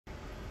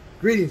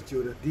Greetings,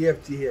 Judah.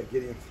 DFG here,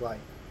 getting in flight.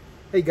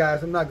 Hey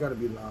guys, I'm not going to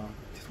be long.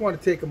 Just want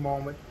to take a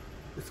moment,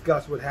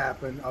 discuss what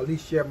happened, or at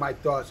least share my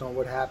thoughts on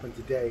what happened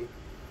today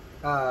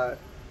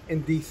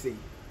in D.C.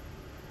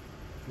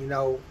 You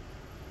know,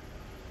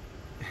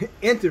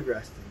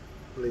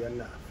 interestingly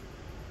enough,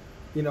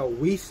 you know,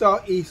 we saw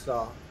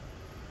Esau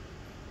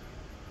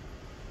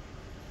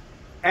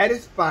at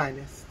his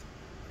finest,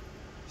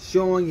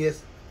 showing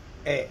his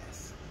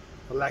ass,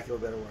 for lack of a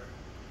better word.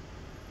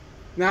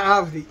 Now,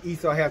 obviously,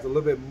 Esau has a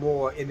little bit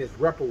more in his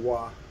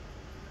repertoire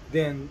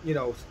than, you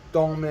know,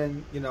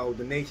 storming, you know,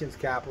 the nation's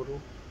capital,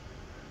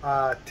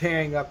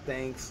 tearing up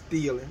things,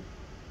 stealing,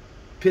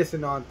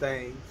 pissing on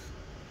things,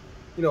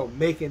 you know,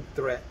 making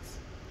threats,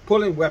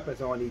 pulling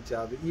weapons on each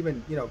other,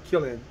 even, you know,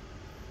 killing,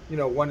 you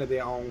know, one of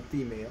their own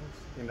females,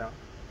 you know.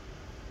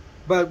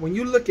 But when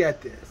you look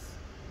at this,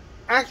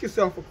 ask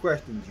yourself a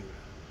question, Judah.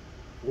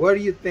 Where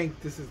do you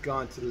think this is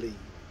going to lead?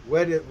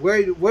 Where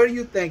do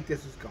you think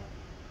this is going?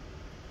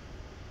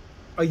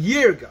 A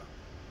year ago,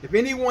 if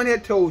anyone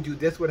had told you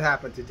this would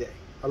happen today,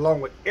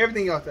 along with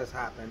everything else that's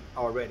happened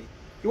already,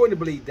 you wouldn't have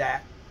believed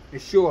that, and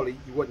surely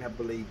you wouldn't have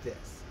believed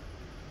this.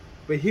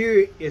 But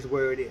here is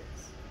where it is.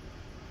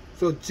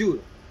 So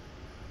Judah,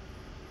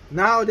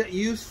 now that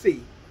you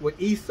see what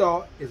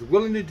Esau is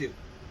willing to do,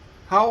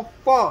 how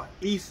far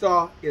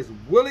Esau is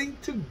willing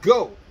to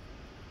go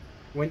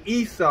when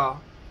Esau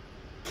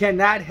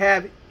cannot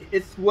have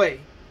its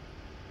way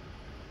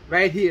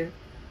right here,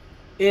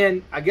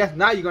 and I guess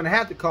now you're going to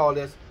have to call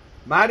this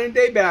modern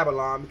day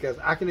Babylon, because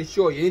I can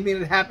assure you anything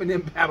that happened in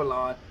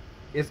Babylon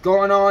is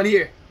going on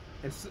here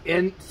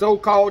in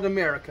so-called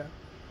America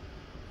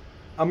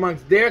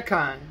amongst their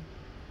kind,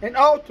 and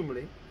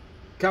ultimately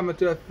coming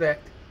to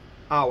affect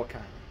our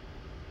kind.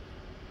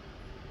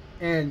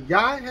 And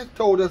Yah has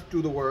told us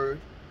through the word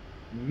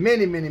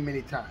many, many,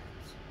 many times.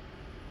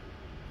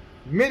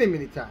 Many,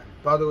 many times.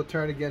 Brother will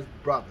turn against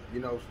brother.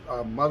 You know,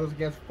 mothers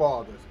against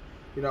fathers.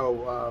 You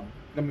know,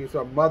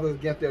 mothers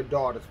against their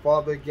daughters.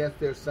 Father against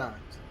their sons.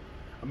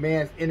 A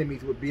man's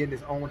enemies would be in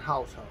his own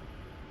household.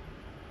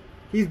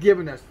 He's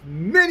given us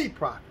many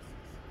prophecies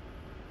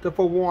to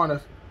forewarn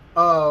us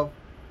of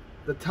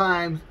the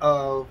times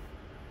of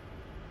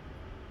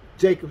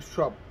Jacob's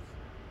troubles.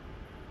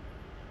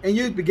 And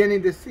you're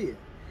beginning to see it.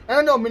 And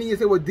I know many of you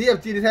say, well,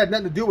 DFG, this had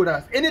nothing to do with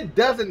us. And it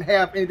doesn't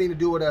have anything to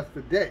do with us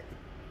today.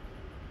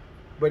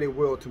 But it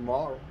will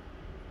tomorrow.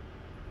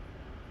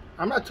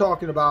 I'm not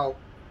talking about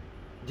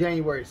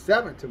January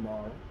 7th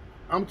tomorrow.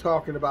 I'm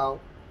talking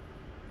about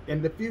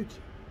in the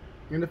future.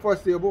 In the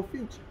foreseeable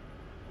future.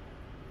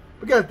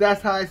 Because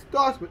that's how it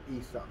starts with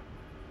Esau.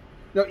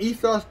 Now,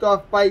 Esau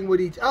starts fighting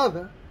with each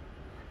other.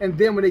 And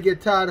then when they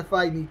get tired of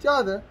fighting each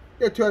other,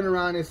 they turn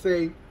around and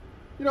say, you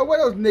know, where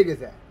those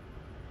niggas at?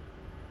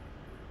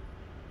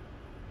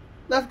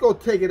 Let's go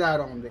take it out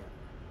on them.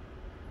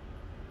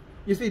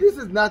 You see, this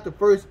is not the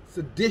first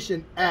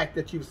sedition act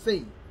that you've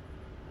seen.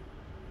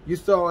 You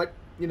saw it,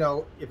 you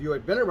know, if you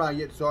had been around,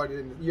 you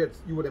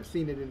would have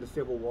seen it in the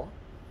Civil War.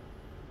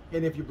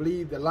 And if you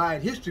believe the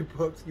lying history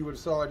books, you would have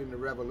saw it in the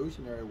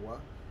Revolutionary War.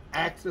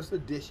 Acts of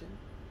sedition,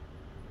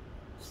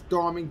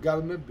 storming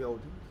government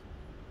buildings.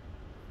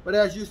 But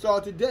as you saw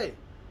today,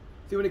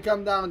 see, when it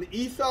comes down to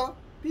Esau,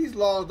 these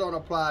laws don't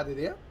apply to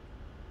them.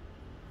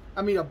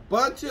 I mean, a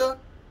bunch of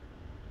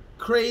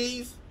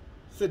crazed,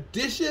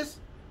 seditious,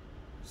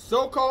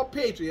 so-called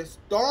patriots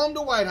stormed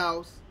the White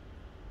House,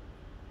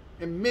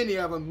 and many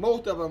of them,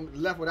 most of them,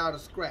 left without a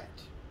scratch.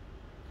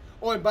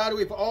 Oh, and by the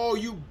way, for all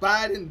you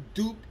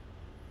Biden-duped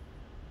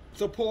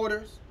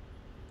supporters,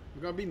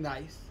 we're going to be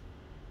nice.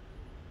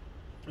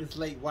 It's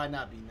late, why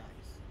not be nice?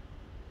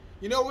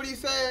 You know what he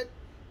said?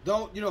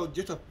 Don't, you know,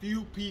 just a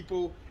few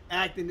people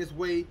acting this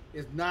way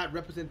is not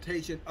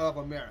representation of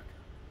America.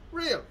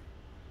 Really?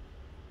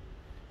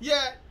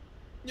 Yet,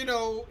 you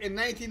know, in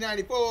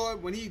 1994,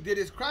 when he did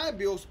his crime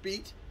bill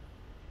speech,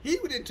 he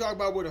didn't talk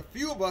about what a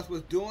few of us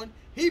was doing.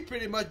 He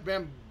pretty much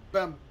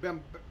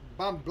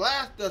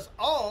bombasted us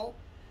all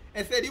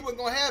and said he wasn't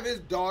going to have his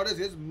daughters,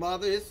 his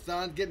mother, his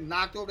sons getting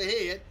knocked over the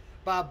head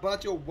by a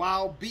bunch of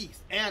wild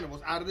beasts,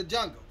 animals out of the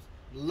jungles.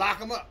 Lock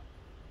them up.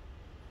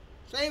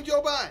 Same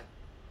Joe Biden.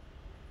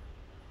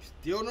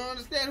 Still don't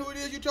understand who it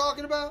is you're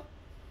talking about?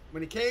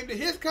 When it came to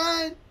his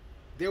kind,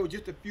 there were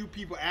just a few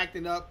people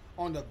acting up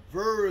on the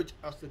verge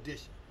of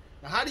sedition.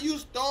 Now, how do you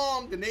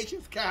storm the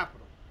nation's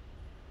capital?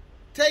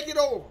 Take it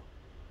over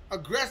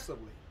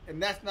aggressively,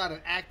 and that's not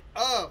an act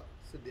of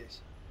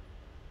sedition.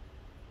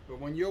 But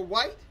when you're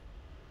white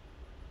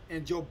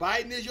and Joe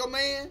Biden is your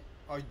man,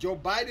 or Joe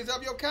Biden is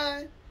of your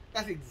kind,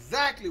 that's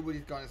exactly what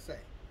he's going to say.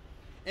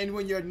 And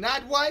when you're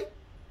not white,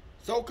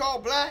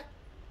 so-called black,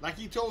 like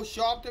he told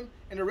Sharpton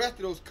and the rest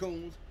of those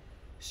coons,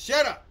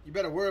 shut up. You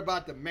better worry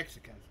about the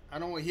Mexicans. I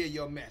don't want to hear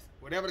your mess.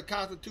 Whatever the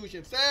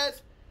Constitution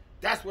says,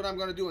 that's what I'm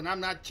going to do. And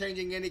I'm not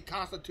changing any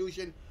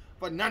Constitution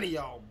for none of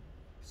y'all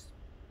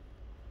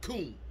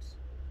coons.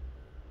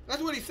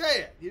 That's what he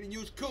said. He didn't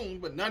use coons,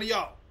 but none of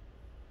y'all.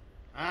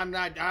 I'm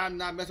not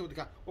messing with the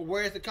Constitution. Well,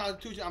 where's the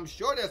Constitution? I'm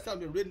sure there's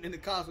something written in the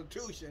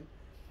Constitution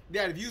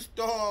that if you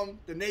storm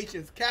the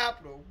nation's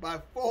capital by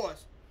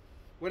force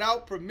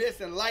without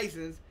permits and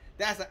license,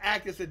 that's an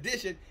act of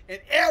sedition, and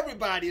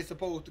everybody is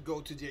supposed to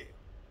go to jail.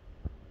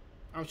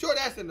 I'm sure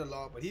that's in the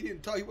law, but he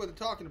wasn't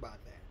talking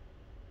about that.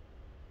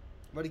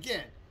 But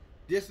again,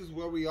 this is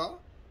where we are.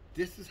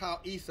 This is how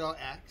Esau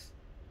acts.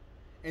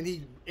 And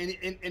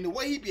the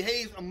way he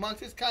behaves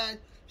amongst his kind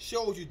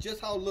shows you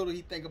just how little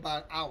he thinks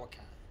about our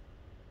kind.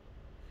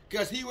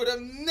 Because he would have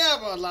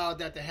never allowed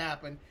that to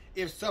happen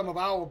if some of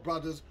our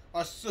brothers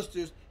or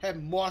sisters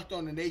had marched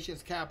on the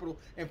nation's capital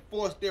and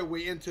forced their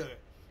way into it.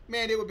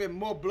 Man, there would have been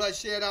more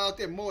bloodshed out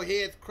there, more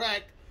heads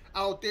cracked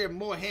out there,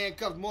 more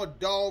handcuffs, more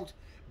dogs,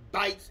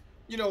 bites,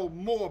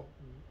 more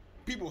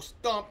people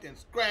stomped and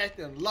scratched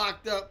and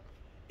locked up.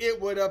 It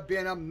would have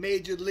been a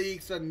major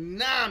league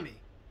tsunami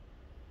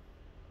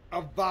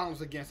of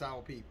violence against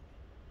our people.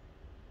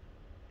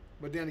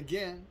 But then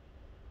again,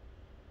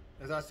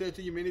 as I said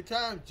to you many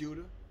times,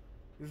 Judah,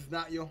 this is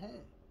not your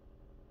home.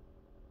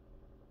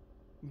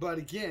 But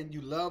again,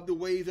 you love the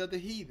ways of the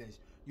heathens.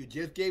 You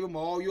just gave them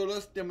all your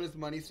little stimulus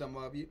money, some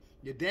of you.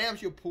 You damn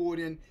sure poured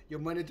in your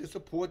money to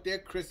support their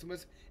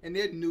Christmas and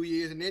their New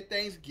Year's and their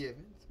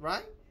Thanksgivings,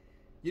 right?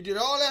 You did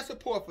all that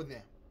support for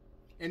them.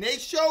 And they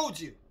showed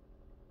you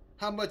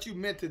how much you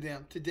meant to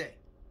them today.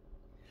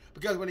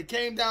 Because when it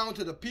came down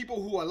to the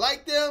people who are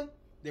like them,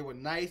 they were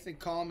nice and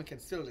calm and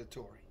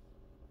conciliatory.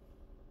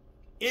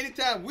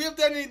 Anytime we've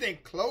done anything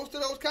close to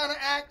those kind of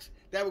acts,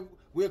 that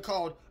we're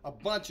called a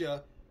bunch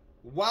of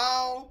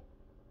wild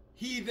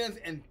heathens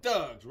and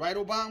thugs, right,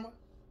 Obama?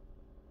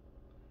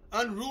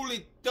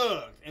 Unruly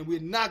thugs, and we're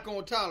not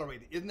going to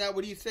tolerate it. Isn't that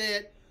what he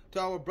said to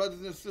our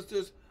brothers and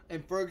sisters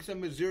in Ferguson,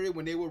 Missouri,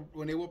 when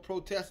they were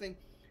protesting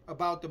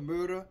about the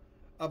murder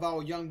of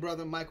our young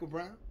brother Michael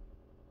Brown?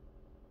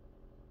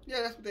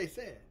 Yeah, that's what they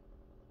said.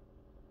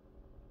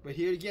 But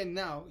here again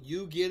now,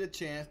 you get a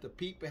chance to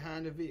peek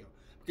behind the veil.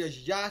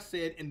 Because Yah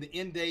said in the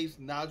end days,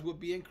 knowledge will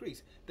be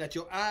increased, that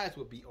your eyes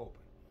will be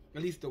open.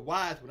 At least the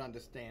wise would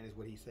understand is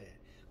what he said.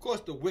 Of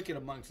course, the wicked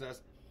amongst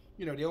us,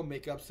 they'll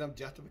make up some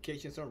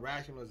justification, some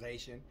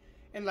rationalization.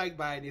 And like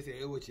Biden, they say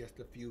it was just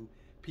a few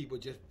people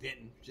just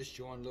venting, just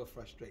showing a little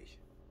frustration.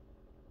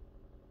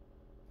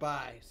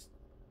 By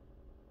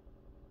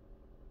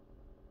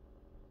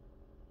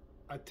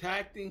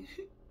attacking,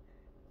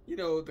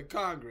 the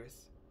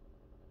Congress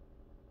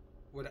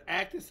with an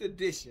act of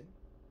sedition,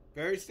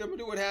 very similar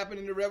to what happened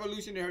in the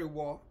Revolutionary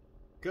War.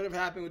 Could have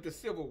happened with the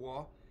Civil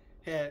War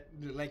had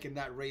Lincoln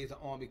not raised the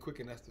army quick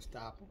enough to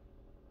stop him.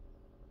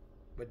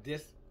 But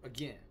this,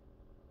 again,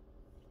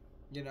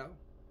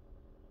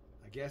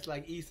 I guess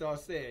like Esau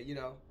said,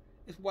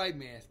 it's white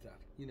man stuff,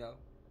 You niggas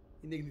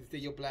need to stay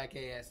your black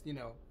ass, in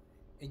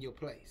your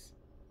place.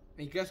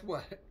 And guess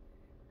what?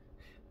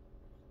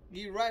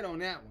 You're right on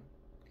that one.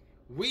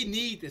 We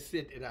need to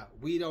sit it out.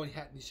 You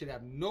should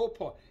have no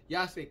part.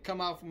 Y'all say,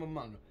 come out from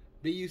among them.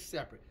 Be you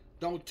separate.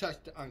 Don't touch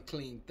the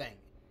unclean thing.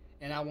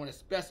 And I want to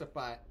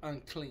specify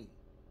unclean.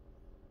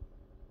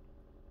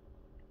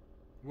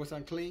 What's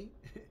unclean?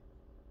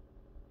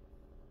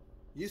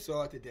 You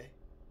saw it today.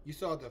 You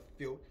saw the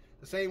filth.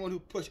 The same one who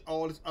pushed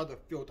all this other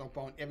filth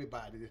upon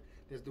everybody.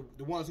 There's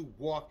the ones who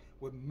walk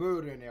with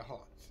murder in their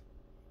hearts.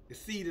 The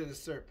seed of the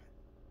serpent.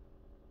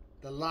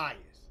 The liars.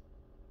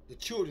 The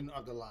children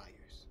of the liars.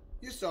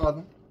 You saw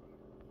them.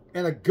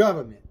 And a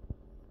government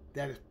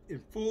that is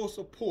in full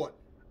support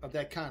of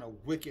that kind of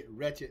wicked,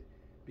 wretched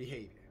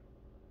behavior.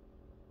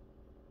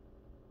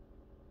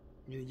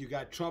 You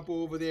got Trump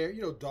over there,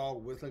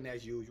 dog whistling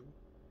as usual.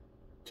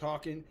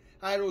 Talking,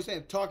 I was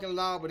saying, talking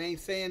loud but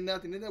ain't saying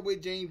nothing. Isn't that way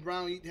James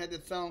Brown had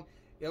that song?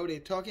 They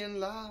talking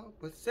loud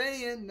but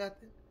saying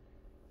nothing.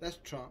 That's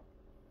Trump.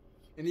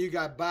 And then you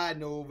got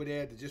Biden over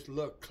there to just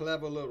look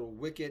clever little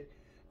wicked,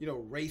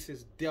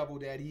 racist devil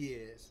that he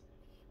is.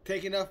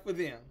 Taking up for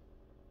them.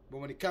 But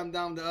when it comes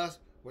down to us,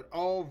 with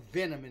all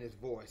venom in his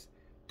voice,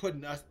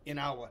 putting us in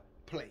our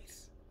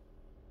place.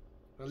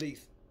 At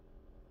least,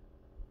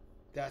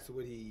 that's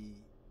what he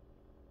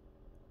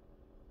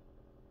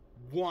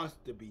wants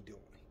to be doing.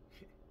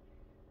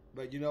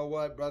 But you know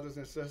what, brothers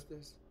and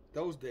sisters?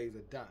 Those days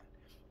are done.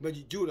 But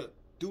Judah,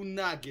 do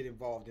not get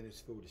involved in this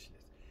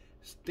foolishness.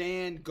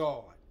 Stand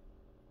guard.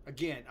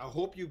 Again, I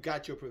hope you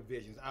got your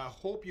provisions. I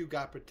hope you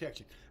got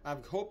protection. I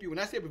hope you, when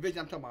I say provision,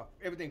 I'm talking about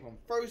everything from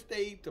first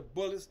aid to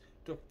bullets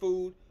to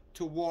food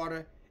to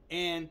water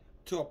and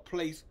to a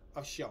place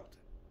of shelter.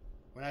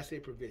 When I say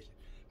provision.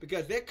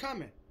 Because they're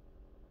coming.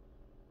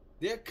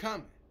 They're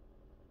coming.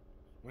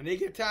 When they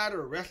get tired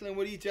of wrestling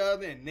with each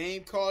other and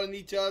name calling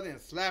each other and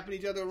slapping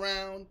each other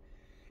around,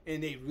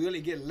 and they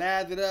really get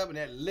lathered up, and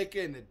that liquor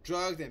and the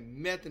drugs and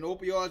meth and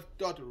opioids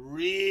start to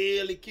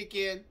really kick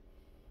in,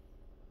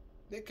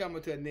 they're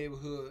coming to a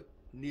neighborhood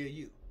near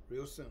you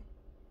real soon.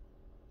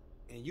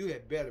 And you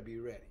had better be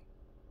ready.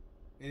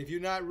 And if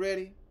you're not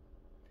ready,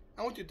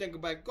 I want you to go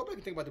back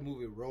and think about the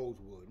movie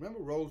Rosewood. Remember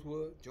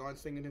Rosewood? John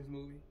Singleton's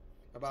movie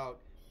about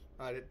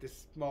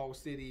this small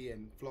city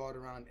in Florida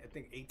around, I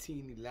think,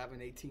 1911,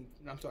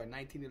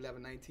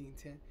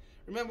 1910.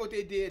 Remember what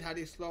they did, how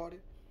they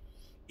slaughtered?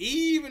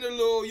 Even the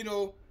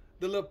little,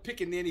 the little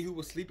pickaninny who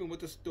was sleeping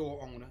with the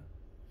store owner.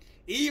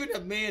 Even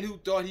a man who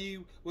thought he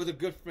was a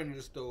good friend of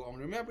the store owner.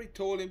 Remember, he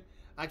told him,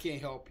 I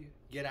can't help you.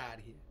 Get out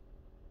of here.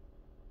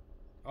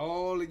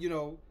 All,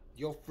 your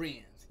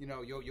friends,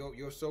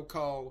 your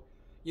so-called,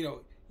 I'm going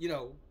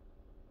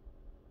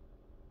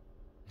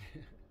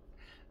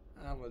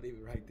to leave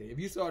it right there. If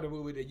you saw the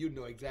movie, then you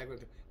know exactly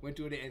what went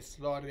through there and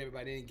slaughtered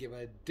everybody. They didn't give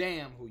a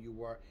damn who you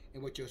were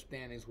and what your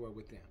standings were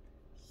with them.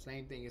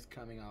 Same thing is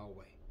coming our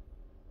way.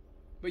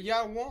 But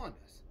y'all warned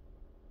us.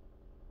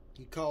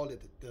 He called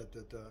it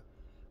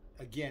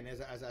again,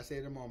 as I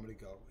said a moment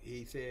ago,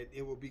 he said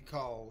it will be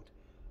called,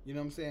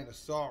 the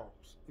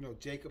sorrows.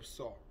 Jacob's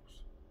sorrows.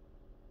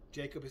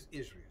 Jacob is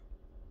Israel.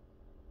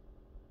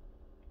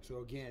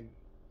 So again,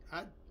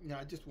 I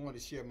just wanted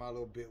to share my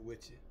little bit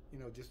with you.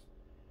 Just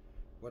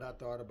what I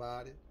thought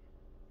about it.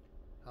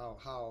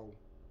 How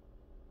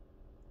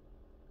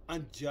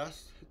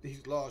unjust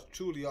these laws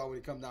truly are when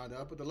it comes down to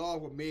us. But the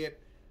laws were made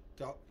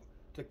to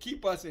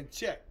keep us in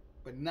check,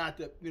 but not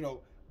to,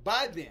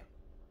 by them,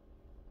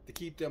 to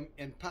keep them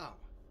in power,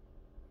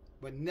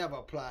 but never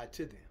applied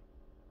to them.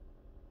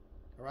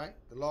 All right?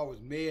 The law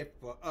was made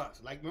for us.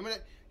 Like, remember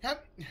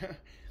that?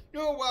 A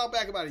while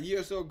back, about a year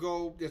or so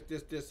ago,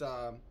 this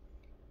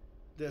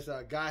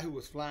guy who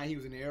was flying, he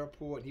was in the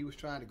airport, and he was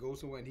trying to go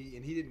somewhere, and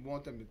he didn't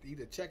want them to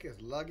either check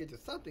his luggage or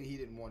something he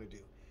didn't want to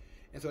do.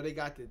 And so they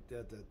got the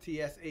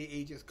TSA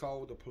agents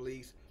called the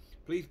police.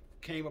 Police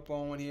came up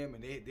on him,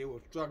 and they were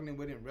struggling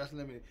with him,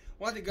 wrestling him. And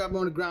once they got him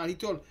on the ground, he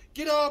told them,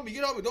 get off me,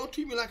 don't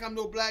treat me like I'm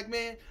no black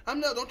man.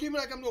 Don't treat me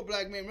like I'm no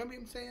black man. Remember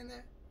him saying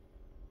that?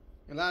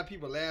 And a lot of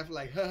people laughed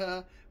like, ha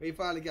ha. They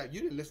finally got,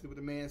 you didn't listen to what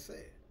the man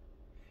said.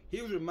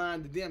 He was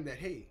reminding them that,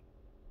 hey,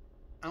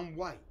 I'm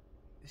white.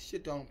 This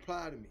shit don't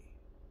apply to me.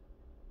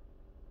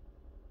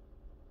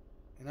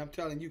 And I'm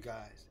telling you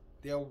guys,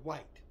 they're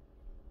white.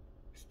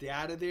 Stay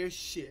out of their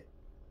shit.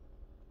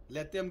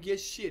 Let them get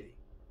shitty.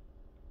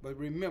 But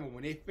remember,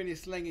 when they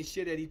finish slinging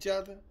shit at each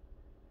other,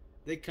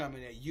 they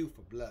coming at you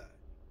for blood.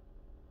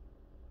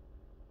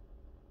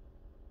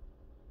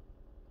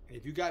 And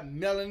if you got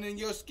melanin in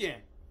your skin,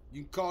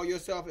 you can call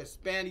yourself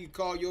Hispanic, you can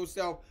call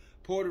yourself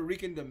Puerto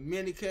Rican,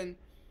 Dominican,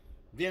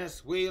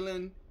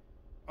 Venezuelan,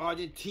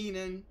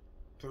 Argentinian,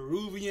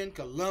 Peruvian,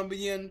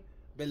 Colombian,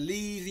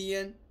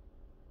 Belizean,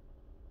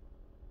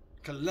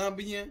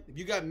 Colombian. If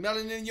you got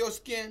melanin in your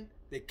skin,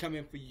 they come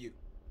in for you.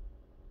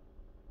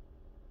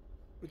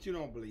 But you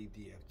don't believe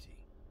DFG.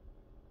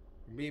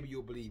 Maybe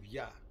you'll believe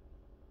Yah.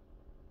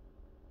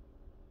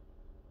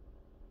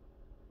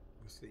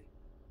 We'll see.